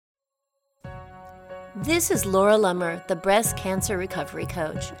This is Laura Lummer, the Breast Cancer Recovery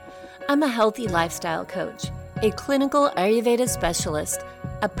Coach. I'm a healthy lifestyle coach, a clinical Ayurveda specialist,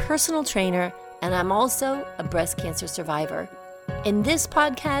 a personal trainer, and I'm also a breast cancer survivor. In this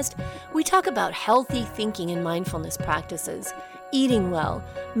podcast, we talk about healthy thinking and mindfulness practices, eating well,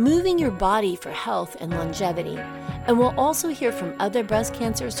 moving your body for health and longevity, and we'll also hear from other breast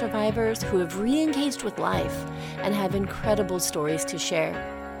cancer survivors who have re-engaged with life and have incredible stories to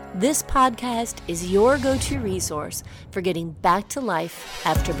share. This podcast is your go-to resource for getting back to life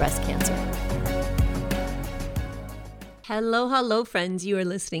after breast cancer. Hello, friends. You are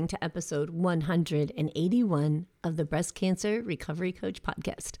listening to episode 181 of the Breast Cancer Recovery Coach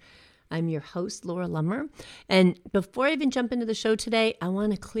podcast. I'm your host, Laura Lummer. And before I even jump into the show today, I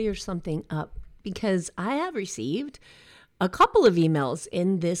want to clear something up because I have received a couple of emails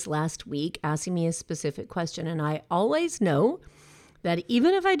in this last week asking me a specific question. And I always know that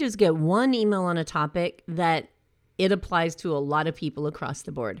even if I just get one email on a topic, that it applies to a lot of people across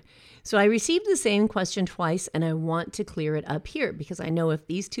the board. So I received the same question twice, and I want to clear it up here because I know if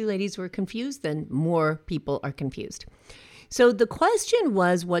these two ladies were confused, then more people are confused. So the question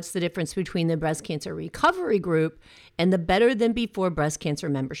was, what's the difference between the breast cancer recovery group and the Better Than Before breast cancer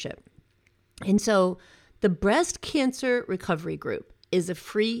membership? And so the breast cancer recovery group is a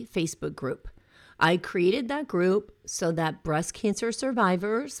free Facebook group. I created that group so that breast cancer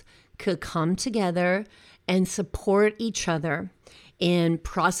survivors could come together and support each other in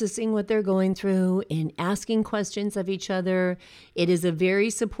processing what they're going through, in asking questions of each other. It is a very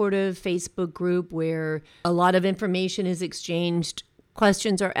supportive Facebook group where a lot of information is exchanged,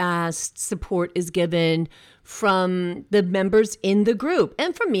 questions are asked, support is given from the members in the group.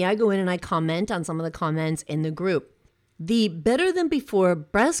 And from me, I go in and I comment on some of the comments in the group. The Better Than Before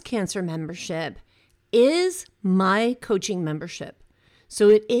breast cancer membership is my coaching membership. So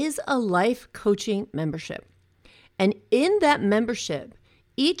it is a life coaching membership. And in that membership,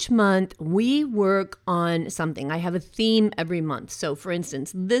 each month we work on something. I have a theme every month. So for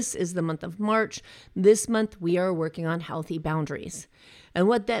instance, this is the month of March. This month we are working on healthy boundaries. And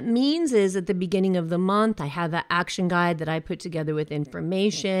what that means is at the beginning of the month, I have an action guide that I put together with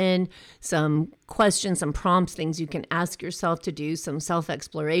information, some questions, some prompts, things you can ask yourself to do, some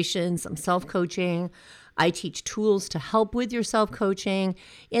self-exploration, some self-coaching. I teach tools to help with your self-coaching.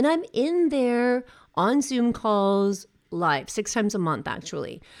 And I'm in there on Zoom calls live 6 times a month,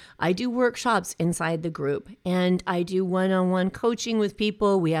 actually. I do workshops inside the group and I do one-on-one coaching with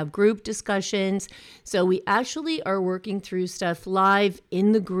people. We have group discussions. So we actually are working through stuff live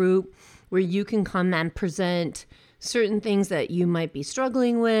in the group where you can come and present certain things that you might be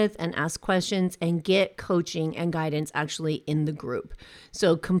struggling with and ask questions and get coaching and guidance actually in the group.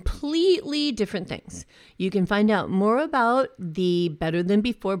 So completely different things. You can find out more about the Better Than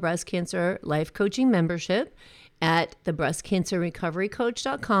Before breast cancer life coaching membership at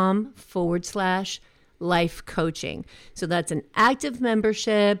thebreastcancerrecoverycoach.com/life coaching. So that's an active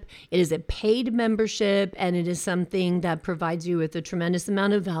membership. It is a paid membership, and it is something that provides you with a tremendous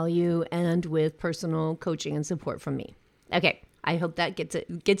amount of value and with personal coaching and support from me. Okay, I hope that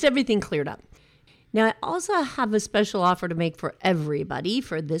gets everything cleared up. Now, I also have a special offer to make for everybody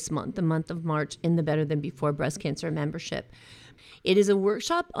for this month, the month of March, in the Better Than Before breast cancer membership. It is a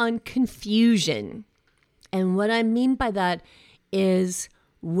workshop on confusion. And what I mean by that is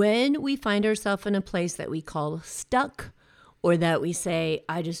when we find ourselves in a place that we call stuck, or that we say,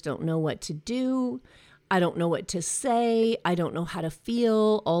 I just don't know what to do, I don't know what to say, I don't know how to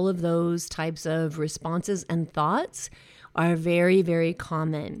feel, all of those types of responses and thoughts are very, very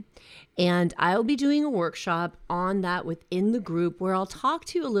common. And I'll be doing a workshop on that within the group where I'll talk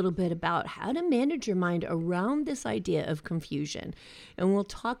to you a little bit about how to manage your mind around this idea of confusion. And we'll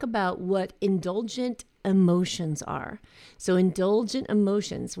talk about what indulgent emotions are. So indulgent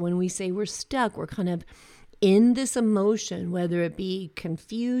emotions, when we say we're stuck, we're kind of in this emotion, whether it be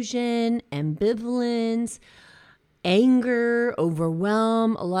confusion, ambivalence, anger,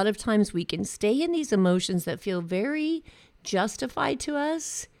 overwhelm. A lot of times we can stay in these emotions that feel very justified to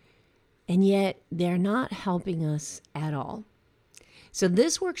us, and yet they're not helping us at all. So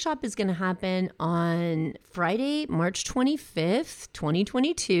this workshop is going to happen on Friday, March 25th,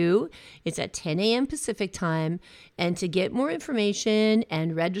 2022. It's at 10 a.m. Pacific time. And to get more information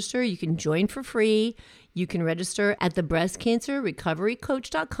and register, you can join for free. You can register at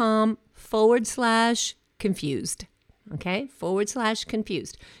thebreastcancerrecoverycoach.com/confused. Okay,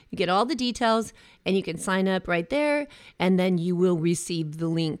 /confused. You get all the details and you can sign up right there. And then you will receive the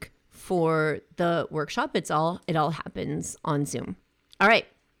link for the workshop. It all happens on Zoom. All right,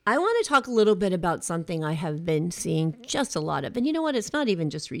 I want to talk a little bit about something I have been seeing just a lot of. And you know what? It's not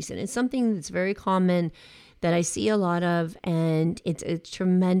even just recent. It's something that's very common that I see a lot of, and it's a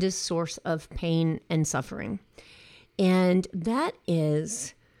tremendous source of pain and suffering. And that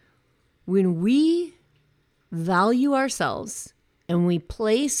is when we value ourselves and we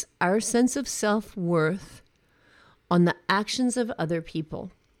place our sense of self-worth on the actions of other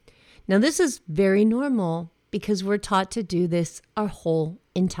people. Now, this is very normal because we're taught to do this our whole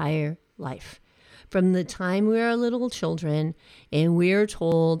entire life. From the time we are little children and we are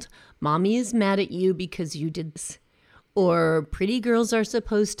told, Mommy is mad at you because you did this, or pretty girls are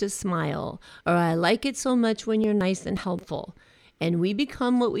supposed to smile, or I like it so much when you're nice and helpful. And we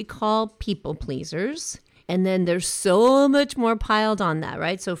become what we call people pleasers. And then there's so much more piled on that,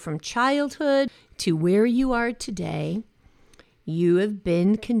 right? So from childhood to where you are today, you have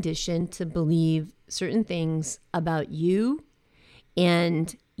been conditioned to believe certain things about you,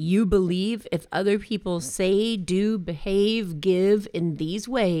 and you believe if other people say, do, behave, give in these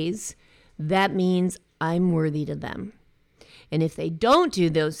ways, that means I'm worthy to them. And if they don't do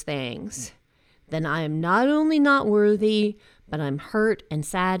those things, then I am not only not worthy, but I'm hurt and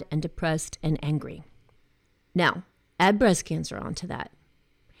sad and depressed and angry. Now, add breast cancer onto that.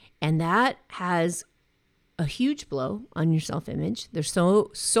 And that has a huge blow on your self-image. There's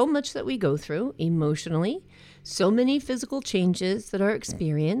so much that we go through emotionally, so many physical changes that are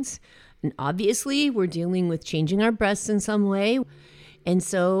experienced. And obviously, we're dealing with changing our breasts in some way. And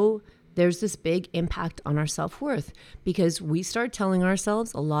so there's this big impact on our self-worth because we start telling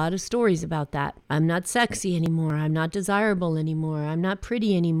ourselves a lot of stories about that. I'm not sexy anymore. I'm not desirable anymore. I'm not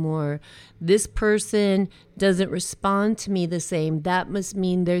pretty anymore. This person doesn't respond to me the same. That must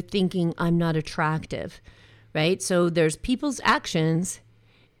mean they're thinking I'm not attractive, right? So there's people's actions,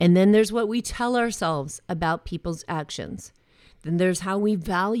 and then there's what we tell ourselves about people's actions. Then there's how we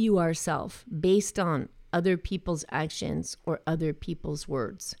value ourselves based on other people's actions or other people's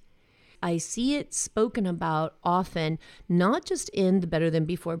words. I see it spoken about often, not just in the Better Than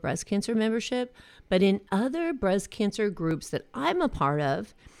Before breast cancer membership, but in other breast cancer groups that I'm a part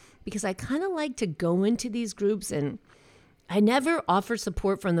of, because I kind of like to go into these groups, and I never offer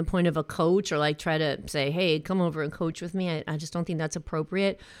support from the point of a coach or like try to say, hey, come over and coach with me. I just don't think that's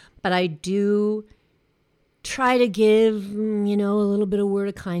appropriate. But I do try to give, a little bit of word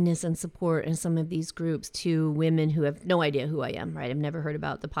of kindness and support in some of these groups to women who have no idea who I am, right? I've never heard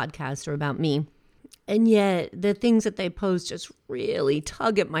about the podcast or about me. And yet the things that they post just really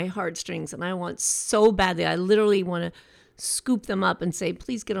tug at my heartstrings. And I want so badly, I literally want to scoop them up and say,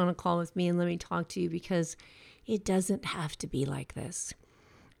 please get on a call with me and let me talk to you, because it doesn't have to be like this.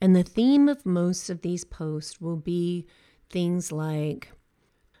 And the theme of most of these posts will be things like,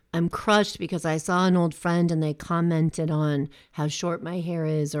 I'm crushed because I saw an old friend and they commented on how short my hair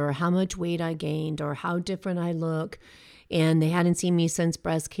is, or how much weight I gained, or how different I look. And they hadn't seen me since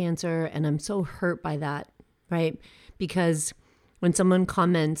breast cancer. And I'm so hurt by that, right? Because when someone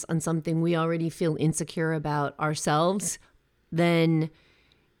comments on something we already feel insecure about ourselves, then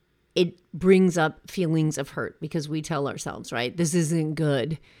it brings up feelings of hurt because we tell ourselves, right? This isn't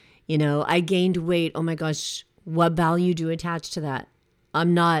good. I gained weight. Oh my gosh, what value do you attach to that?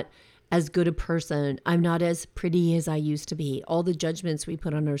 I'm not as good a person. I'm not as pretty as I used to be. All the judgments we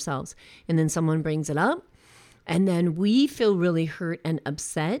put on ourselves. And then someone brings it up, and then we feel really hurt and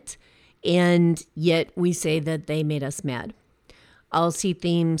upset. And yet we say that they made us mad. I'll see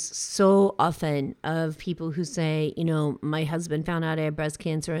themes so often of people who say, my husband found out I had breast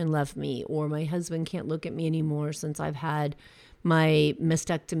cancer and left me, or my husband can't look at me anymore since I've had my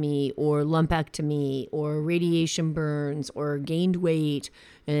mastectomy or lumpectomy or radiation burns or gained weight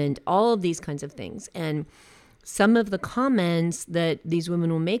and all of these kinds of things. And some of the comments that these women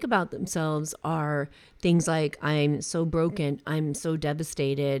will make about themselves are things like, I'm so broken, I'm so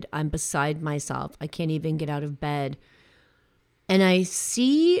devastated, I'm beside myself, I can't even get out of bed. And I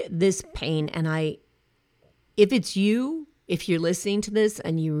see this pain, and if it's you, if you're listening to this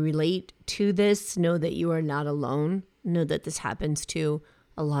and you relate to this, know that you are not alone. Know that this happens to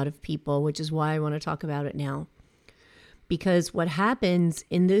a lot of people, which is why I want to talk about it now. Because what happens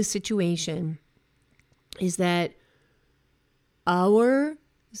in this situation is that our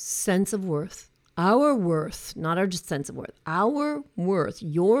sense of worth, our worth, not our just sense of worth, our worth,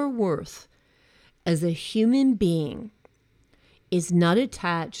 your worth as a human being is not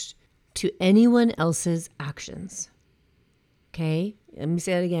attached to anyone else's actions. Okay? Let me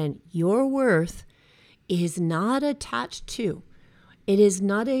say that again. Your worth is not attached to, it is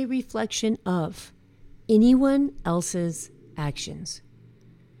not a reflection of anyone else's actions.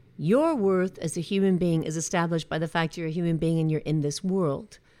 Your worth as a human being is established by the fact you're a human being and you're in this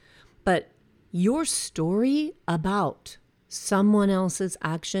world. But your story about someone else's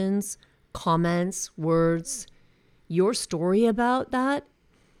actions, comments, words, your story about that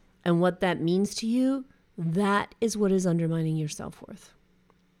and what that means to you, that is what is undermining your self-worth.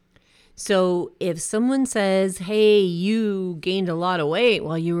 So if someone says, hey, you gained a lot of weight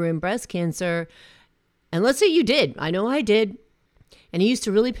while you were in breast cancer, and let's say you did, I know I did, and it used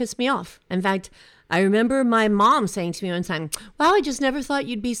to really piss me off. In fact, I remember my mom saying to me one time, wow, I just never thought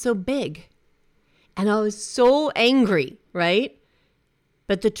you'd be so big. And I was so angry, right?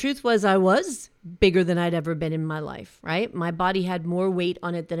 But the truth was I was bigger than I'd ever been in my life, right? My body had more weight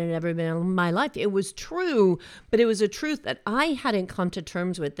on it than it had ever been in my life. It was true, but it was a truth that I hadn't come to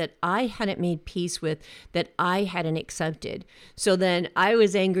terms with, that I hadn't made peace with, that I hadn't accepted. So then I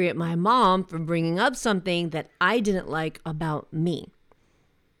was angry at my mom for bringing up something that I didn't like about me.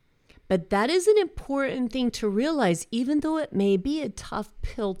 But that is an important thing to realize, even though it may be a tough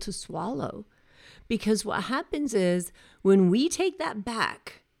pill to swallow. Because what happens is when we take that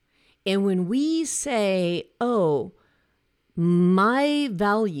back and when we say, oh, my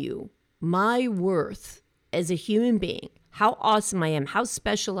value, my worth as a human being, how awesome I am, how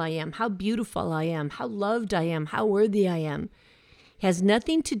special I am, how beautiful I am, how loved I am, how worthy I am, has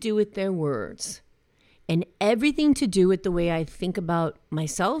nothing to do with their words and everything to do with the way I think about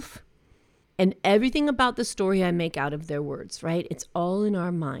myself and everything about the story I make out of their words, right? It's all in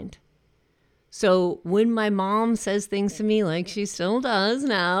our mind. So when my mom says things to me like she still does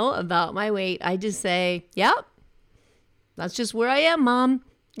now about my weight, I just say, yep, that's just where I am, Mom,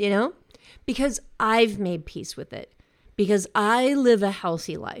 because I've made peace with it, because I live a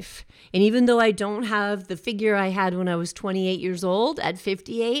healthy life. And even though I don't have the figure I had when I was 28 years old, at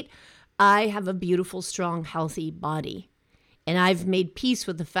 58, I have a beautiful, strong, healthy body. And I've made peace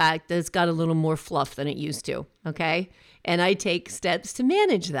with the fact that it's got a little more fluff than it used to, okay? And I take steps to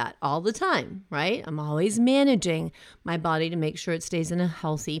manage that all the time, right? I'm always managing my body to make sure it stays in a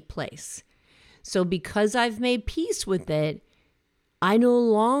healthy place. So because I've made peace with it, I no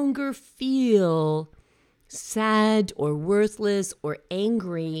longer feel sad or worthless or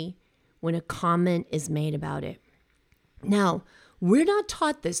angry when a comment is made about it. Now, we're not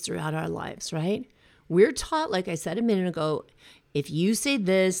taught this throughout our lives, right? We're taught, like I said a minute ago, if you say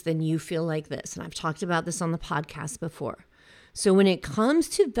this, then you feel like this. And I've talked about this on the podcast before. So when it comes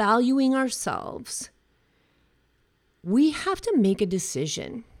to valuing ourselves, we have to make a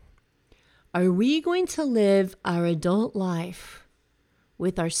decision. Are we going to live our adult life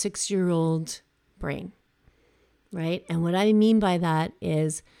with our 6-year-old brain, right? And what I mean by that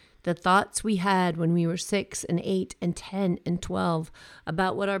is the thoughts we had when we were 6 and 8 and 10 and 12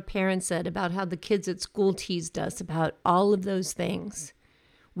 about what our parents said, about how the kids at school teased us, about all of those things.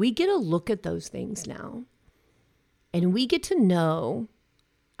 We get a look at those things now. And we get to know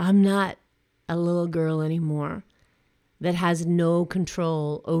I'm not a little girl anymore that has no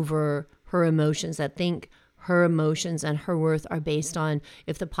control over her emotions, that think her emotions and her worth are based on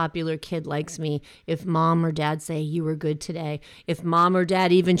if the popular kid likes me, if mom or dad say you were good today, if mom or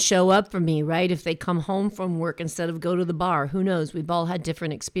dad even show up for me, right? If they come home from work instead of go to the bar, who knows? We've all had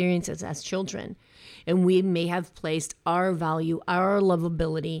different experiences as children. And we may have placed our value, our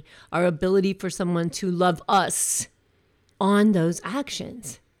lovability, our ability for someone to love us on those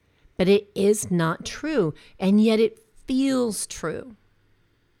actions. But it is not true. And yet it feels true.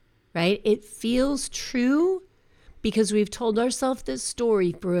 Right? It feels true because we've told ourselves this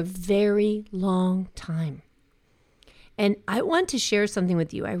story for a very long time. And I want to share something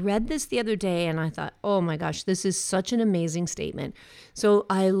with you. I read this the other day and I thought, oh my gosh, this is such an amazing statement. So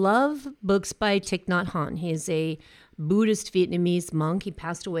I love books by Thich Nhat Hanh. He is a Buddhist Vietnamese monk. He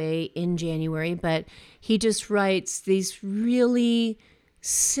passed away in January, but he just writes these really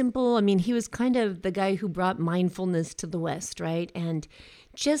simple, he was kind of the guy who brought mindfulness to the West, right? And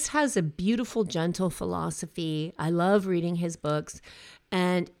just has a beautiful, gentle philosophy. I love reading his books.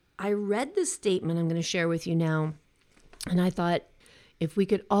 And I read this statement I'm going to share with you now. And I thought, if we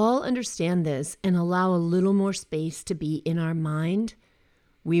could all understand this and allow a little more space to be in our mind,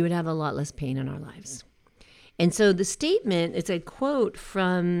 we would have a lot less pain in our lives. And so the statement, it's a quote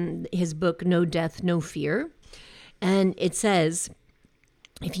from his book, No Death, No Fear. And it says,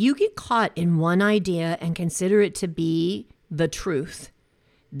 if you get caught in one idea and consider it to be the truth,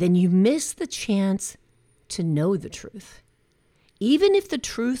 then you miss the chance to know the truth. Even if the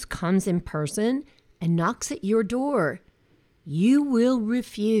truth comes in person and knocks at your door, you will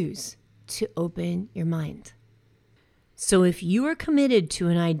refuse to open your mind. So if you are committed to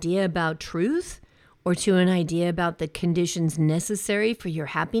an idea about truth or to an idea about the conditions necessary for your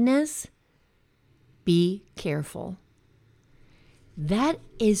happiness, be careful. That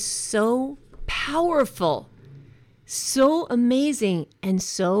is so powerful, so amazing, and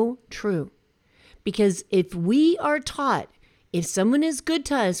so true. Because if we are taught, if someone is good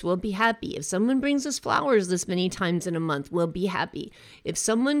to us, we'll be happy. If someone brings us flowers this many times in a month, we'll be happy. If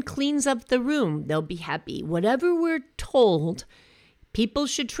someone cleans up the room, they'll be happy. Whatever we're told, people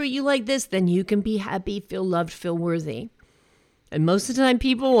should treat you like this, then you can be happy, feel loved, feel worthy. And most of the time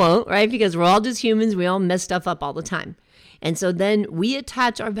people won't, right? Because we're all just humans. We all mess stuff up all the time. And so then we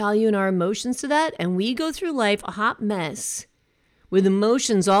attach our value and our emotions to that, and we go through life a hot mess with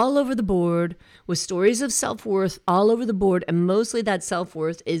emotions all over the board, with stories of self-worth all over the board, and mostly that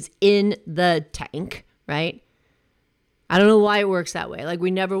self-worth is in the tank, right? I don't know why it works that way. Like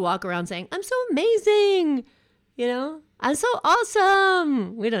we never walk around saying, I'm so amazing, I'm so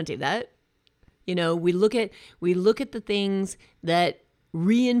awesome. We don't do that. We look at the things that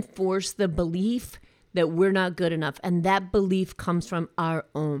reinforce the belief that we're not good enough. And that belief comes from our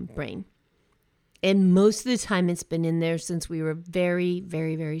own brain. And most of the time it's been in there since we were very,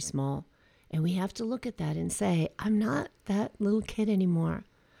 very, very small. And we have to look at that and say, I'm not that little kid anymore.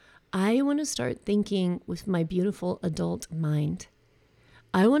 I want to start thinking with my beautiful adult mind.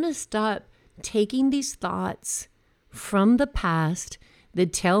 I want to stop taking these thoughts from the past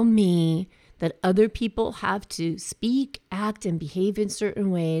that tell me that other people have to speak, act, and behave in certain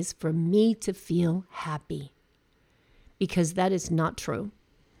ways for me to feel happy. Because that is not true.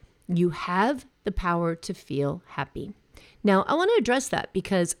 You have the power to feel happy. Now, I want to address that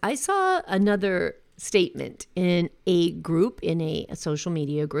because I saw another statement in a group, in a social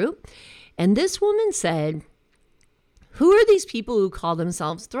media group, and this woman said, who are these people who call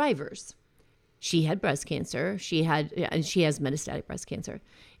themselves thrivers? She had breast cancer. She has metastatic breast cancer.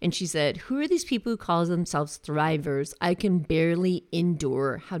 And she said, who are these people who call themselves thrivers? I can barely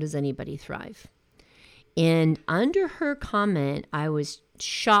endure. How does anybody thrive? And under her comment, I was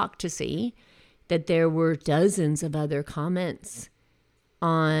shocked to see that there were dozens of other comments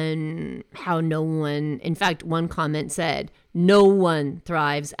on how no one, in fact, one comment said, no one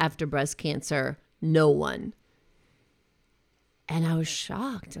thrives after breast cancer. No one. And I was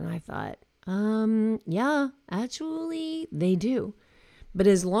shocked and I thought, yeah, actually they do. But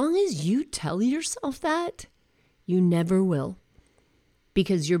as long as you tell yourself that, you never will.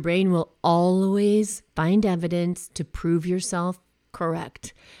 Because your brain will always find evidence to prove yourself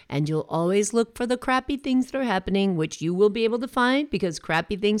correct. And you'll always look for the crappy things that are happening, which you will be able to find because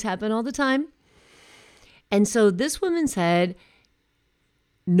crappy things happen all the time. And so this woman said,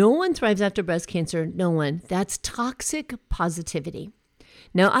 no one thrives after breast cancer. No one. That's toxic positivity.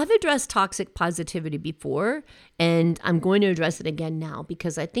 Now, I've addressed toxic positivity before, and I'm going to address it again now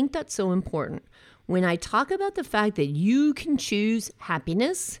because I think that's so important. When I talk about the fact that you can choose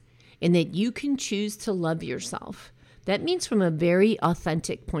happiness and that you can choose to love yourself, that means from a very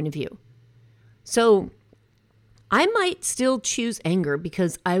authentic point of view. So I might still choose anger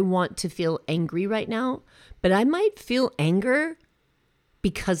because I want to feel angry right now, but I might feel anger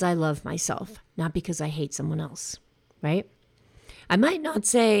because I love myself, not because I hate someone else, right? I might not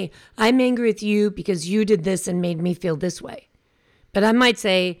say, I'm angry with you because you did this and made me feel this way. But I might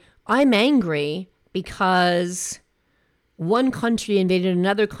say, I'm angry because one country invaded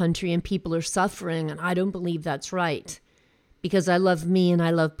another country and people are suffering and I don't believe that's right. Because I love me and I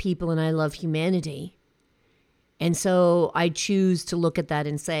love people and I love humanity. And so I choose to look at that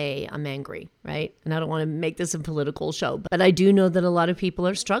and say, I'm angry, right? And I don't want to make this a political show, but I do know that a lot of people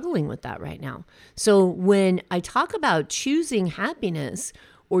are struggling with that right now. So when I talk about choosing happiness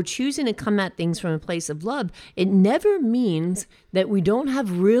or choosing to come at things from a place of love, it never means that we don't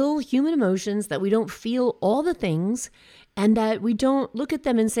have real human emotions, that we don't feel all the things, and that we don't look at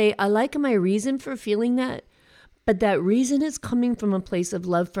them and say, I like my reason for feeling that, but that reason is coming from a place of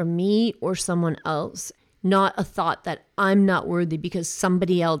love for me or someone else. Not a thought that I'm not worthy because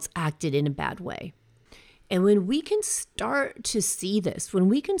somebody else acted in a bad way. And when we can start to see this, when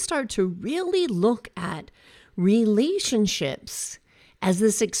we can start to really look at relationships as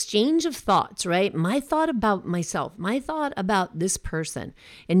this exchange of thoughts, right? My thought about myself, my thought about this person,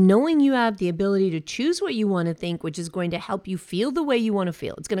 and knowing you have the ability to choose what you want to think, which is going to help you feel the way you want to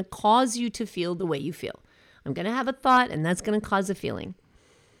feel. It's going to cause you to feel the way you feel. I'm going to have a thought and that's going to cause a feeling.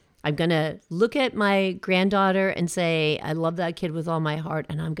 I'm going to look at my granddaughter and say, I love that kid with all my heart,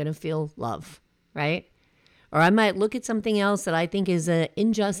 and I'm going to feel love, right? Or I might look at something else that I think is an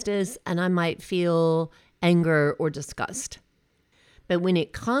injustice, and I might feel anger or disgust. But when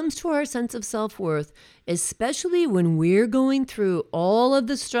it comes to our sense of self-worth, especially when we're going through all of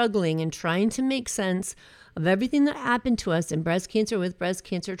the struggling and trying to make sense of everything that happened to us in breast cancer with breast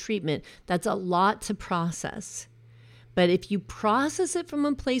cancer treatment, that's a lot to process. But if you process it from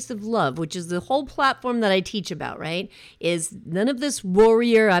a place of love, which is the whole platform that I teach about, right? Is none of this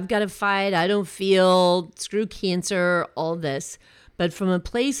warrior, I've got to fight, I don't feel, screw cancer, all this. But from a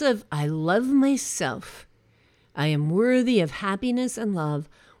place of, I love myself. I am worthy of happiness and love.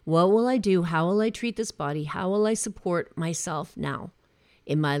 What will I do? How will I treat this body? How will I support myself now?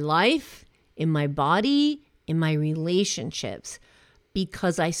 In my life, in my body, in my relationships.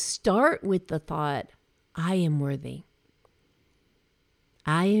 Because I start with the thought, I am worthy.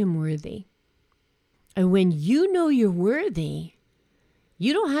 I am worthy. And when you know you're worthy,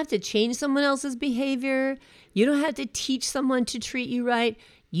 you don't have to change someone else's behavior. You don't have to teach someone to treat you right.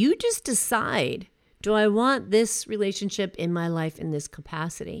 You just decide, do I want this relationship in my life in this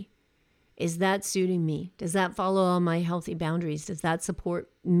capacity? Is that suiting me? Does that follow all my healthy boundaries? Does that support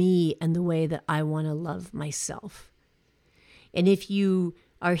me and the way that I want to love myself? And if you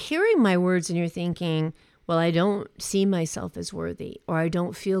are hearing my words and you're thinking, well, I don't see myself as worthy, or I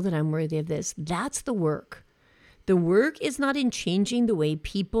don't feel that I'm worthy of this, that's the work. The work is not in changing the way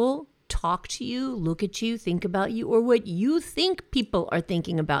people talk to you, look at you, think about you, or what you think people are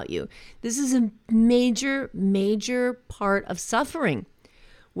thinking about you. This is a major, major part of suffering.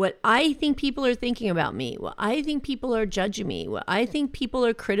 What I think people are thinking about me, what I think people are judging me, what I think people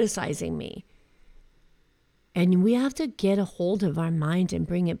are criticizing me. And we have to get a hold of our mind and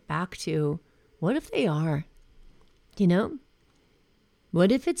bring it back to, what if they are? You know?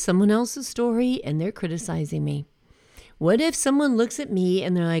 What if it's someone else's story and they're criticizing me? What if someone looks at me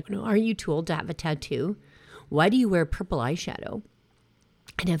and they're like, no, aren't you too old to have a tattoo? Why do you wear purple eyeshadow?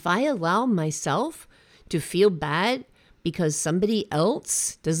 And if I allow myself to feel bad because somebody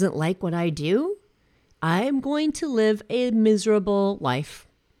else doesn't like what I do, I'm going to live a miserable life.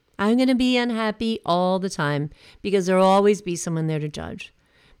 I'm going to be unhappy all the time because there will always be someone there to judge.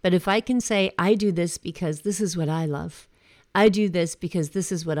 But if I can say, I do this because this is what I love. I do this because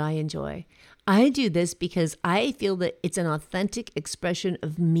this is what I enjoy. I do this because I feel that it's an authentic expression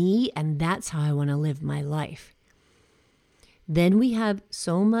of me, and that's how I want to live my life. Then we have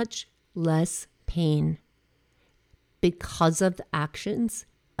so much less pain because of the actions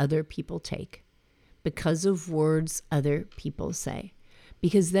other people take, because of words other people say,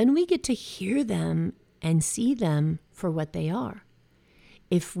 because then we get to hear them and see them for what they are.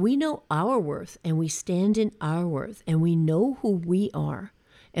 If we know our worth and we stand in our worth and we know who we are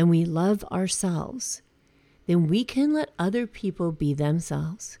and we love ourselves, then we can let other people be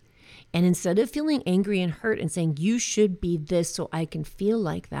themselves. And instead of feeling angry and hurt and saying, you should be this so I can feel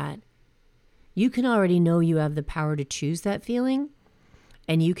like that, you can already know you have the power to choose that feeling.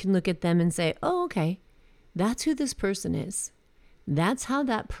 And you can look at them and say, oh, okay, that's who this person is. That's how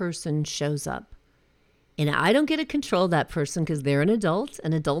that person shows up. And I don't get to control that person because they're an adult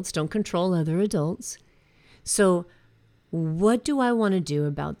and adults don't control other adults. So what do I want to do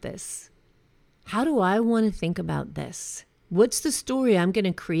about this? How do I want to think about this? What's the story I'm going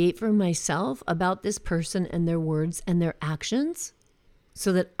to create for myself about this person and their words and their actions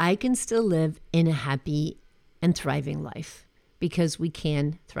so that I can still live in a happy and thriving life? Because we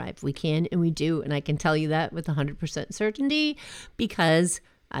can thrive. We can and we do. And I can tell you that with 100% certainty because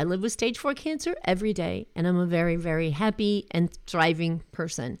I live with stage 4 cancer every day, and I'm a very, very happy and thriving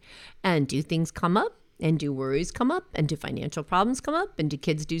person. And do things come up? And do worries come up? And do financial problems come up? And do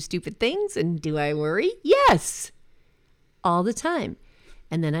kids do stupid things? And do I worry? Yes, all the time.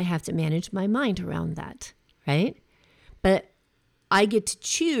 And then I have to manage my mind around that, right? But I get to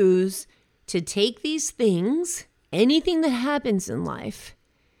choose to take these things, anything that happens in life,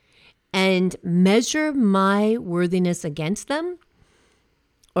 and measure my worthiness against them.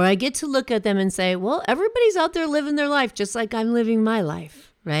 Or I get to look at them and say, well, everybody's out there living their life just like I'm living my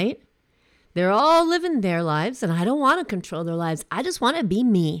life, right? They're all living their lives, and I don't want to control their lives. I just want to be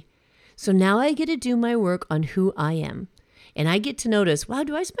me. So now I get to do my work on who I am. And I get to notice, wow,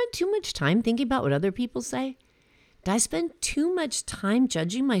 do I spend too much time thinking about what other people say? Do I spend too much time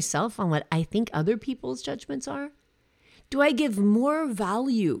judging myself on what I think other people's judgments are? Do I give more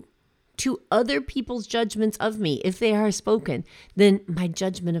value to other people's judgments of me, if they are spoken, than my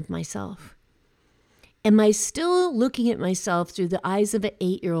judgment of myself? Am I still looking at myself through the eyes of an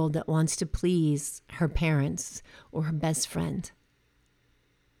 8-year-old that wants to please her parents or her best friend?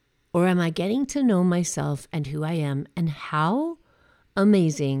 Or am I getting to know myself and who I am and how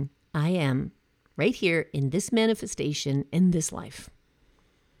amazing I am right here in this manifestation in this life?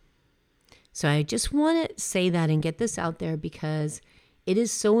 So I just want to say that and get this out there because it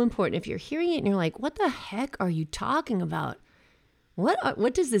is so important. If you're hearing it and you're like, what the heck are you talking about?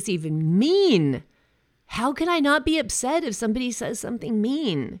 What does this even mean? How can I not be upset if somebody says something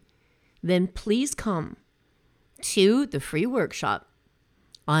mean? Then please come to the free workshop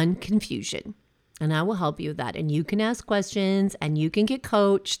on confusion. And I will help you with that. And you can ask questions and you can get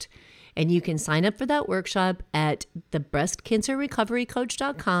coached and you can sign up for that workshop at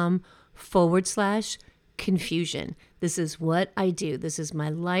thebreastcancerrecoverycoach.com/confusion. This is what I do. This is my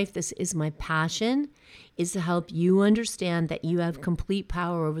life. This is my passion, is to help you understand that you have complete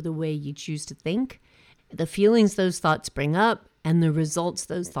power over the way you choose to think, the feelings those thoughts bring up, and the results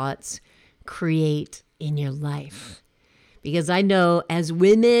those thoughts create in your life. Because I know as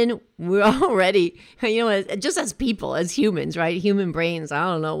women, we're already, just as people, as humans, right? Human brains, I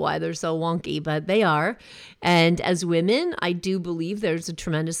don't know why they're so wonky, but they are. And as women, I do believe there's a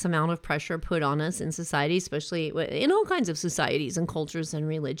tremendous amount of pressure put on us in society, especially in all kinds of societies and cultures and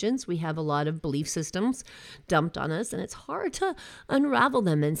religions. We have a lot of belief systems dumped on us, and it's hard to unravel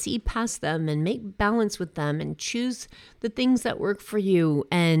them and see past them and make balance with them and choose the things that work for you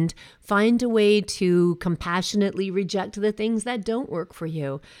and find a way to compassionately reject the things that don't work for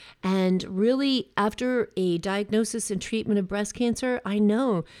you. And really, after a diagnosis and treatment of breast cancer, I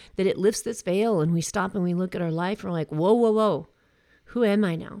know that it lifts this veil and we stop and we look at our life and we're like, whoa, whoa, whoa, who am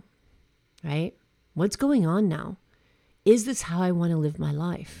I now? Right? What's going on now? Is this how I want to live my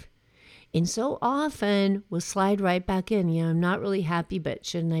life? And so often we'll slide right back in. I'm not really happy, but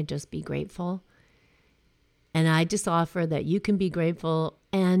shouldn't I just be grateful? And I just offer that you can be grateful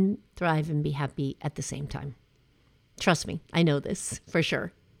and thrive and be happy at the same time. Trust me, I know this for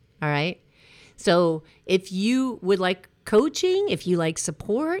sure. All right. So if you would like coaching, if you like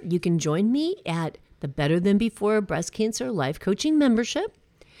support, you can join me at the Better Than Before Breast Cancer Life Coaching Membership.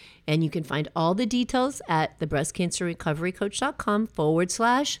 And you can find all the details at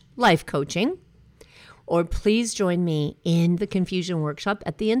thebreastcancerrecoverycoach.com/life coaching. Or please join me in the Confusion Workshop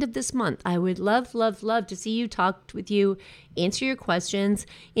at the end of this month. I would love, love, love to see you, talk with you, answer your questions.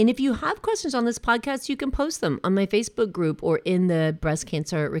 And if you have questions on this podcast, you can post them on my Facebook group or in the Breast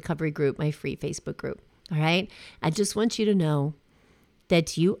Cancer Recovery group, my free Facebook group. All right? I just want you to know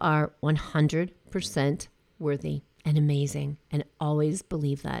that you are 100% worthy and amazing, and always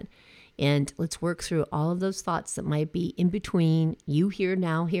believe that. And let's work through all of those thoughts that might be in between you here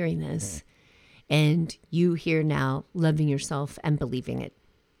now hearing this and you here now loving yourself and believing it.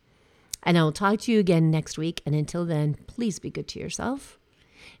 And I will talk to you again next week. And until then, please be good to yourself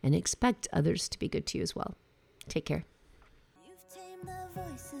and expect others to be good to you as well. Take care. You've tamed the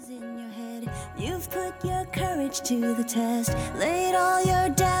voices in your head. You've put your courage to the test. Laid all your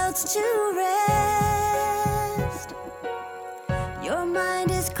doubts to rest. Your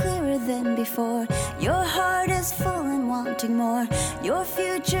mind is clearer than before. Your heart is full and wanting more. Your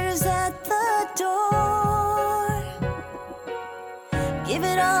future's at the door. Give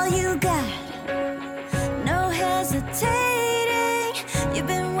it all you got. No hesitating. You've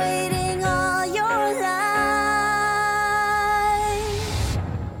been waiting all your life.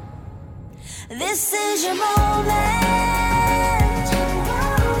 This is your moment.